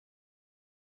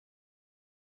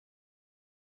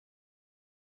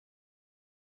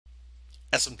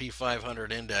S&P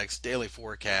 500 Index Daily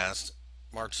Forecast,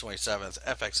 March 27th,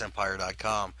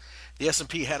 fxempire.com. The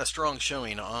S&P had a strong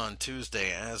showing on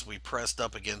Tuesday as we pressed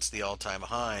up against the all-time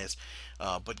highs,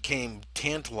 but came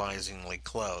tantalizingly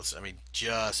close. I mean,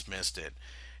 just missed it.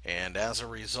 And as a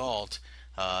result,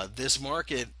 this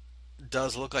market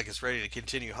does look like it's ready to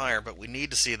continue higher, but we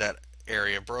need to see that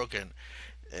area broken.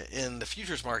 In the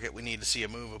futures market, we need to see a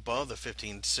move above the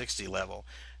 1560 level,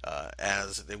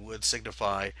 as it would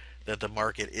signify that the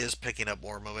market is picking up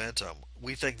more momentum.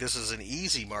 We think this is an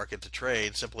easy market to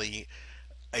trade, simply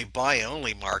a buy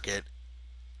only market,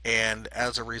 and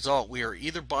as a result, we are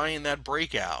either buying that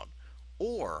breakout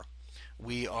or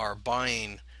we are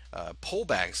buying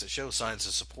pullbacks that show signs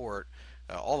of support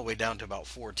all the way down to about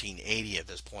 1480 at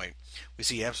this point. We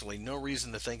see absolutely no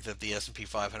reason to think that the S&P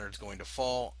 500 is going to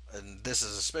fall, and this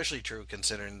is especially true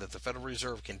considering that the Federal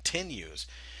Reserve continues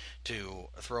to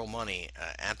throw money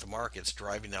at the markets,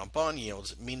 driving down bond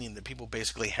yields, meaning that people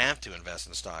basically have to invest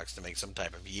in stocks to make some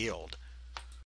type of yield.